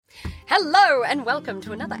Hello and welcome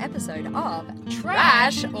to another episode of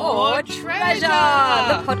Trash or Treasure,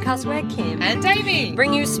 the podcast where Kim and Amy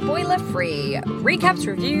bring you spoiler-free recaps,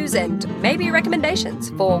 reviews, and maybe recommendations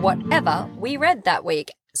for whatever we read that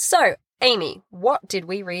week. So, Amy, what did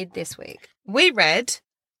we read this week? We read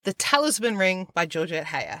The Talisman Ring by Georgette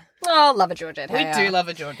Heyer. Oh, love a Georgette Heyer. We do love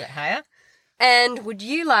a Georgette Heyer. And would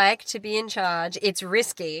you like to be in charge? It's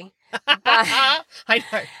risky. But I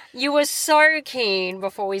know. you were so keen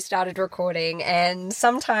before we started recording, and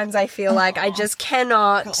sometimes I feel like I just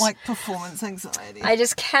cannot... Got like performance anxiety. I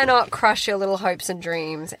just cannot crush your little hopes and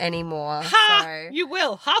dreams anymore. Ha! So. You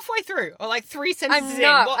will. Halfway through, or like 3 sentences I'm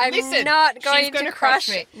not. in. Well, I'm listen, not going she's to gonna crush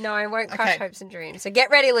me. No, I won't crush Okay. hopes and dreams. So get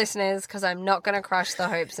ready, listeners, because I'm not going to crush the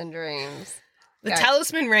hopes and dreams. The Go.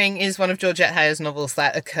 Talisman Ring is one of Georgette Heyer's novels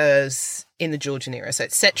that occurs in the Georgian era. So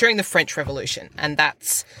it's set during the French Revolution. And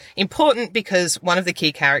that's important because one of the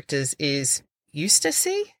key characters is Eustace.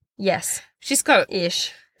 Yes. She's got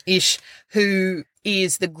Ish. who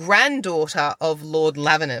is the granddaughter of Lord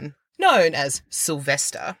Lavenham, known as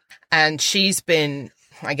Sylvester. And she's been,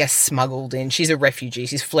 I guess, smuggled in. She's a refugee.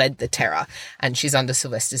 She's fled the terror and she's under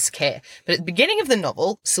Sylvester's care. But at the beginning of the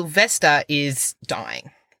novel, Sylvester is dying.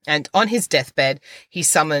 And on his deathbed, he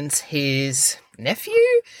summons his nephew,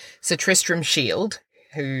 Sir Tristram Shield,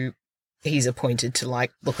 who he's appointed to,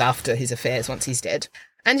 like, look after his affairs once he's dead,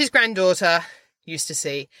 and his granddaughter,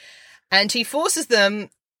 Eustace. And he forces them,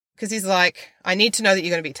 because he's like, I need to know that you're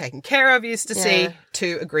going to be taken care of, Eustace,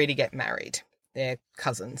 to agree to get married. They're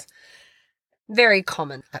cousins. Very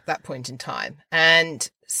common. At that point in time. And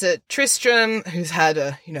Sir Tristram, who's had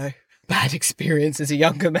a, bad experience as a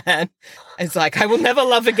younger man, is like, I will never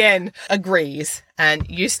love again, agrees. And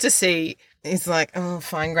Eustace is like, oh,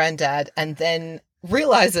 fine, granddad. And then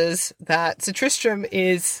realizes that Sir Tristram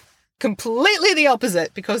is completely the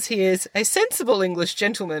opposite because he is a sensible English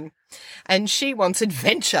gentleman and she wants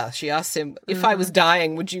adventure. She asks him, if I was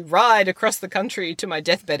dying, would you ride across the country to my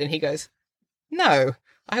deathbed? And he goes, no,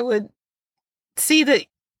 I would see that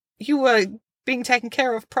you were being taken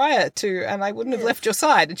care of prior to, and I wouldn't have left your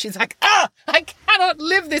side. And she's like, I cannot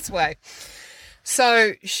live this way.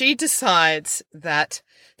 So she decides that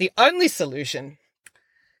the only solution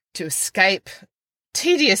to escape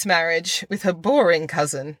tedious marriage with her boring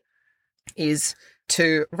cousin is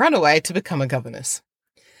to run away to become a governess.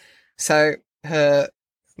 So her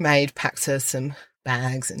maid packs her some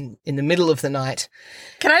bags, and in the middle of the night...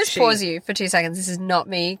 Can I just pause you for 2 seconds? This is not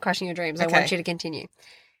me crushing your dreams. Okay. I want you to continue.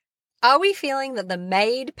 Are we feeling that the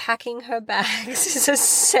maid packing her bags is a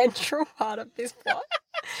central part of this plot?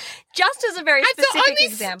 Just as a very specific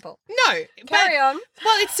example. No. Carry on.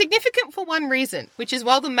 Well, it's significant for one reason, which is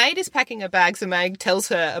while the maid is packing her bags, the maid tells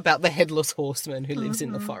her about the headless horseman who lives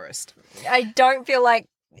in the forest. I don't feel like...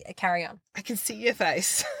 Carry on. I can see your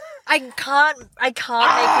face. I can't make you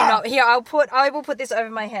not... Here, I will put this over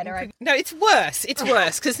my head, all right? No, it's worse. It's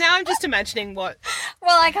worse, because now I'm just imagining what...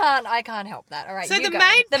 Well, I can't help that, all right? So you the go.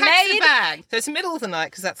 maid packs the bag. So it's the middle of the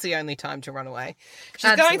night, because that's the only time to run away.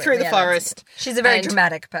 She's going through the forest. She's a very and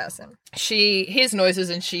dramatic person. She hears noises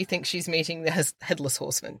and she thinks she's meeting the headless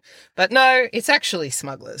horseman. But no, it's actually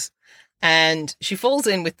smugglers. And she falls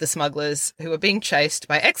in with the smugglers who are being chased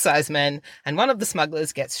by excisemen, and one of the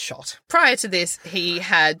smugglers gets shot. Prior to this, he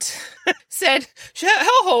had said her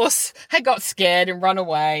horse had got scared and run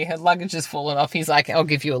away. Her luggage has fallen off. He's like, I'll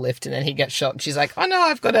give you a lift. And then he gets shot. And she's like, oh no,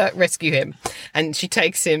 I've got to rescue him. And she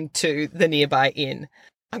takes him to the nearby inn.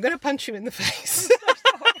 I'm going to punch you in the face.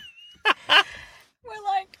 We're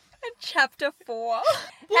like at chapter 4.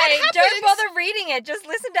 What Hey, happens? don't bother reading it. Just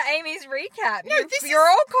listen to Amy's recap. No, You're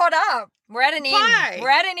all caught up. We're at an inn. Bye. We're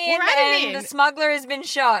at an inn, We're at an and inn. the smuggler has been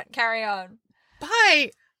shot. Carry on.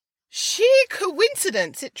 By sheer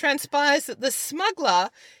coincidence, it transpires that the smuggler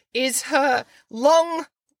is her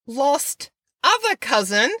long-lost other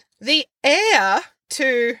cousin, the heir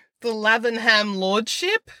to the Lavenham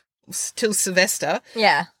lordship, till Sylvester,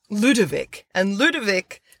 Yeah. Ludovic. And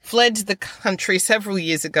Ludovic fled the country several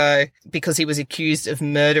years ago because he was accused of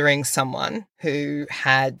murdering someone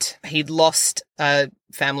he'd lost a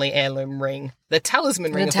family heirloom ring, the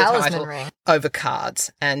talisman ring, over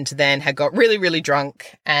cards, and then had got really, really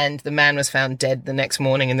drunk, and the man was found dead the next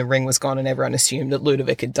morning and the ring was gone, and everyone assumed that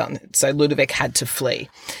Ludovic had done it. So Ludovic had to flee.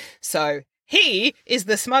 So he is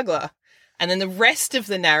the smuggler. And then the rest of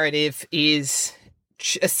the narrative is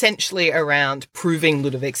essentially around proving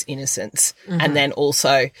Ludovic's innocence and then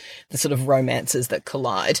also the sort of romances that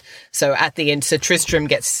collide. So at the end, Tristram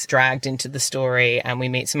gets dragged into the story and we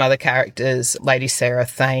meet some other characters, Lady Sarah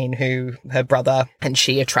Thane, who her brother and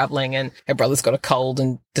she are travelling and her brother's got a cold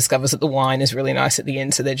and discovers that the wine is really nice at the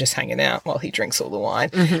inn, so they're just hanging out while he drinks all the wine.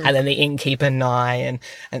 And then the innkeeper Nye,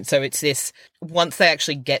 and so it's this, once they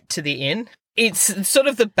actually get to the inn, it's sort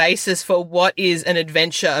of the basis for what is an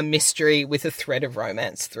adventure, a mystery with a thread of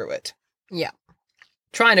romance through it. Yeah.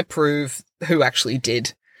 Trying to prove who actually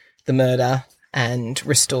did the murder and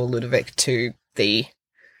restore Ludovic to the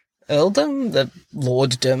earldom, the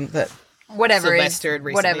lorddom that Sylvester had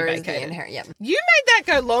recently vacated. the inherit. Yeah. You made that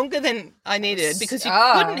go longer than I needed because you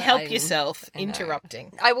couldn't help yourself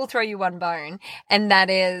interrupting. I will throw you one bone, and that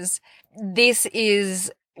is, this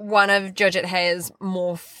is one of Georgette Heyer's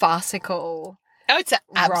more farcical. Oh, it's an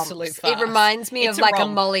absolute romps. farce. It reminds me of like a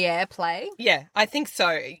Moliere play. Yeah, I think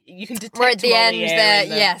so. You can detect where at the Moliere end,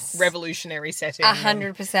 in the revolutionary setting.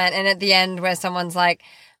 100%. And at the end where someone's like,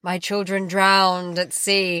 my children drowned at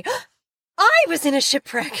sea. I was in a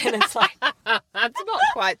shipwreck, and it's like, it's not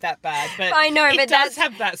quite that bad, but I know, it but does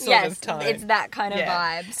have that sort of tone. It's that kind of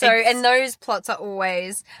vibe. So, and those plots are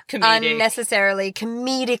always comedic. Unnecessarily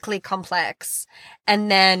comedically complex, and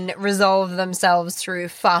then resolve themselves through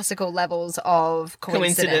farcical levels of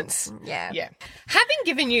coincidence. Yeah. Having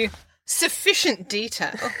given you sufficient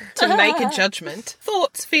detail to make a judgment,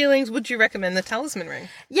 thoughts, feelings, would you recommend The Talisman Ring?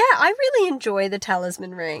 Yeah, I really enjoy The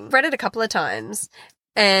Talisman Ring. Read it a couple of times.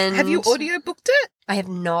 And have you audiobooked it? I have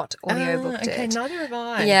not audiobooked okay, it. Neither have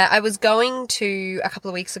I. Yeah, I was going to a couple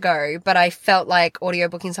of weeks ago, but I felt like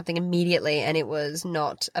audiobooking something immediately and it was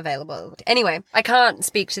not available. Anyway, I can't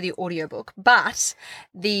speak to the audiobook, but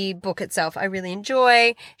the book itself I really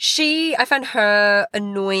enjoy. I found her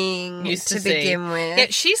annoying to begin with. Yeah,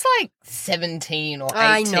 she's like 17 or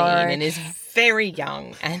 18 and is very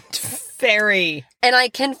young and very... And I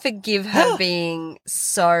can forgive her being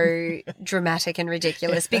so dramatic and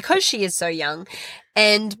ridiculous because she is so young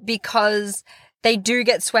and because they do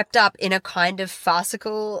get swept up in a kind of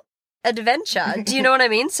farcical adventure. Do you know what I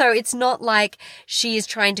mean? So it's not like she is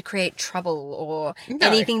trying to create trouble or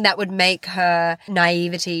anything that would make her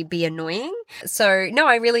naivety be annoying. So no,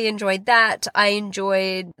 I really enjoyed that. I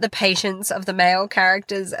enjoyed the patience of the male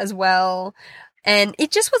characters as well. And it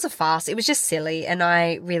just was a farce. It was just silly, and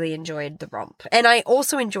I really enjoyed the romp. And I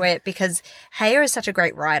also enjoy it because Heyer is such a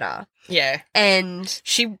great writer. Yeah. And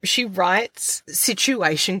she writes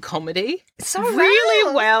situation comedy so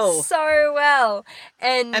really well. So well.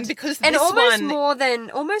 And because and this almost one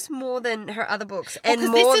almost more than her other books. Well, and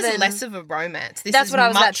more this is than less of a romance. This that's is what I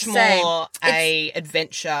was much about to say. more a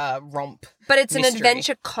adventure romp. But it's mystery. an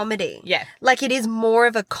adventure comedy. Yeah. Like it is more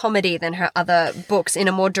of a comedy than her other books in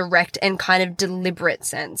a more direct and kind of deliberate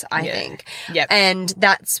sense, I think. Yep. And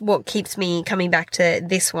that's what keeps me coming back to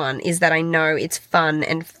this one, is that I know it's fun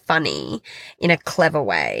and funny in a clever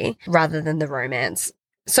way rather than the romance.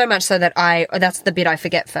 So much so that that's the bit I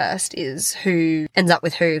forget first, is who ends up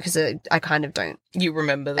with who, because I kind of don't. You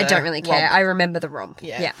remember the I don't really care. romp. I remember the romp.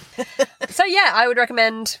 Yeah. So yeah, I would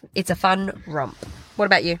recommend. It's a fun romp. What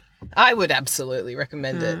about you? I would absolutely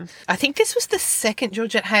recommend it. I think this was the second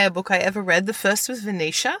Georgette Heyer book I ever read. The first was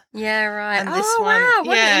Venetia. Yeah, right. And this one, wow,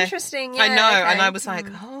 what interesting. Yeah, I know, okay. and I was like,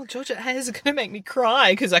 Georgette Heyer's going to make me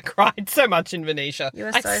cry because I cried so much in Venetia. You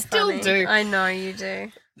are I so still funny. do. I know you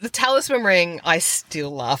do. The Talisman Ring, I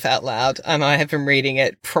still laugh out loud, and I have been reading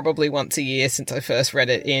it probably once a year since I first read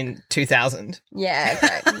it in 2000. Yeah,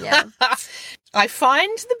 okay, yeah. I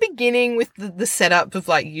find the beginning with the setup of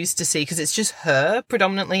like Used to See, because it's just her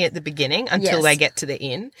predominantly at the beginning until they get to the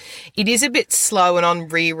inn. It is a bit slow, and on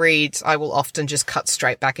rereads, I will often just cut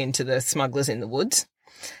straight back into the Smugglers in the Woods.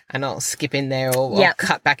 And I'll skip in there or I'll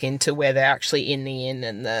cut back into where they're actually in the inn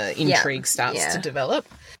and the intrigue starts to develop.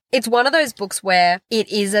 It's one of those books where it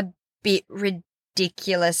is a bit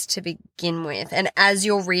ridiculous to begin with. And as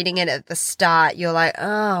you're reading it at the start, you're like,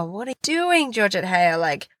 oh, what are you doing, Georgette Heyer?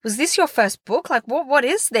 Like, was this your first book? Like, what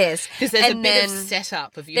is this? Because there's a bit of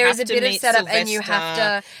setup of you there have is a to bit meet of setup Sylvester, and you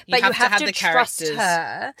have to the trust characters.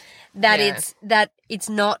 her that it's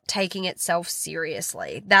not taking itself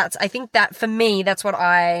seriously. I think that for me, that's what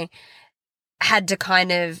I had to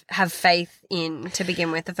kind of have faith in to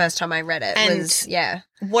begin with the first time I read it. And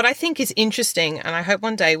what I think is interesting, and I hope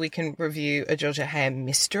one day we can review a Georgette Heyer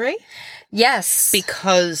mystery. Yes.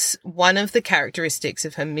 Because one of the characteristics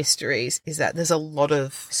of her mysteries is that there's a lot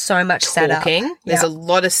of so much talking. setup. There's a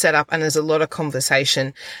lot of setup and there's a lot of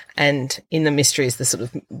conversation. And in the mysteries, the sort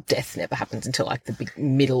of death never happens until like the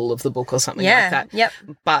middle of the book or something like that. Yep.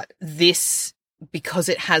 But this, because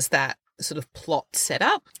it has that sort of plot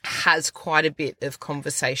setup has quite a bit of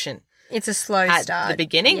conversation It's a slow at start. the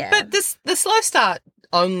beginning. Yeah. But the slow start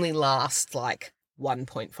only lasts like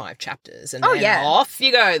 1.5 chapters and Oh, then yeah. off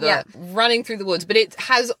you go, Yeah. running through the woods. But it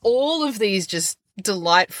has all of these just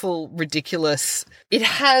delightful, ridiculous. It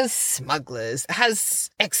has smugglers, it has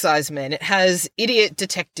excisemen, it has idiot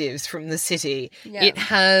detectives from the city. Yeah. It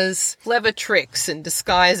has clever tricks and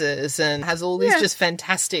disguises and has all these Yeah. just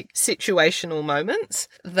fantastic situational moments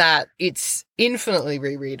that it's infinitely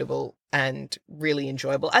rereadable and really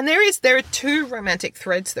enjoyable. And there are two romantic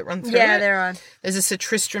threads that run through Yeah, it. there are. There's a Sir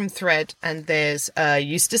Tristram thread and there's a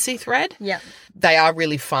Eustace thread. Yeah. They are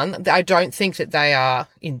really fun. I don't think that they are,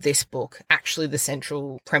 in this book, actually the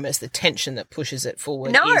central premise, the tension that pushes it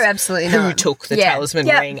forward. No, is absolutely who not. took the Yeah. talisman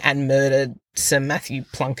Yep. ring and murdered Sir Matthew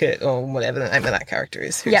Plunkett, or whatever the name of that character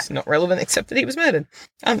is, who's Yep. not relevant except that he was murdered.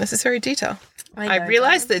 Unnecessary detail. I know,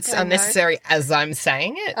 realise darling. that it's I know. unnecessary as I'm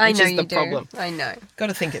saying it, I which know is you the do. problem. I know. Got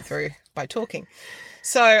to think it through by talking.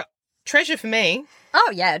 So, treasure for me.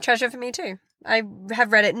 Oh, yeah, treasure for me too. I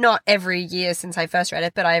have read it not every year since I first read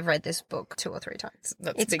it, but I have read this book 2 or 3 times.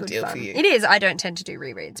 That's a It's big good deal fun. for you. It is. I don't tend to do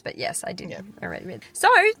rereads, but yes, I did. Yeah. I read. So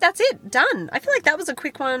that's it. Done. I feel like that was a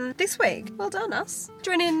quick one this week. Well done, us.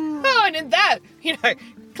 Join in. Oh, and in that,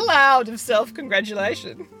 cloud of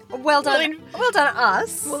self-congratulation. Well done. Well done,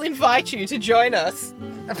 us. We'll invite you to join us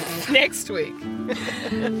next week.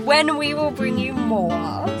 When we will bring you more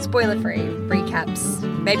spoiler-free recaps,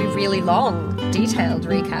 maybe really long, detailed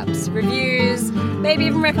recaps, reviews, maybe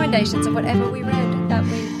even recommendations of whatever we read that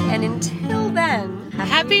week. And until then,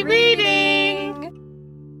 Happy reading!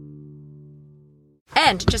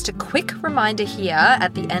 And just a quick reminder here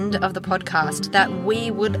at the end of the podcast that we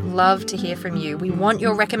would love to hear from you. We want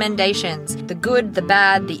your recommendations. The good, the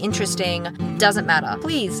bad, the interesting, doesn't matter.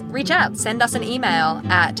 Please reach out. Send us an email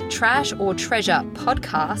at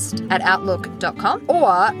trashortreasurepodcast@outlook.com.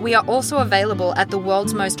 Or we are also available at the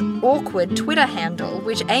world's most awkward Twitter handle,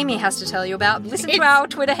 which Amy has to tell you about. Listen to our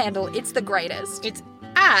Twitter handle. It's the greatest. It's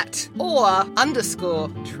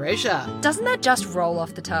 @_treasure. Doesn't that just roll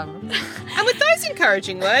off the tongue? And with those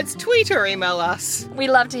encouraging words, tweet or email us. We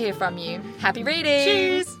love to hear from you. Happy reading!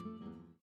 Cheers!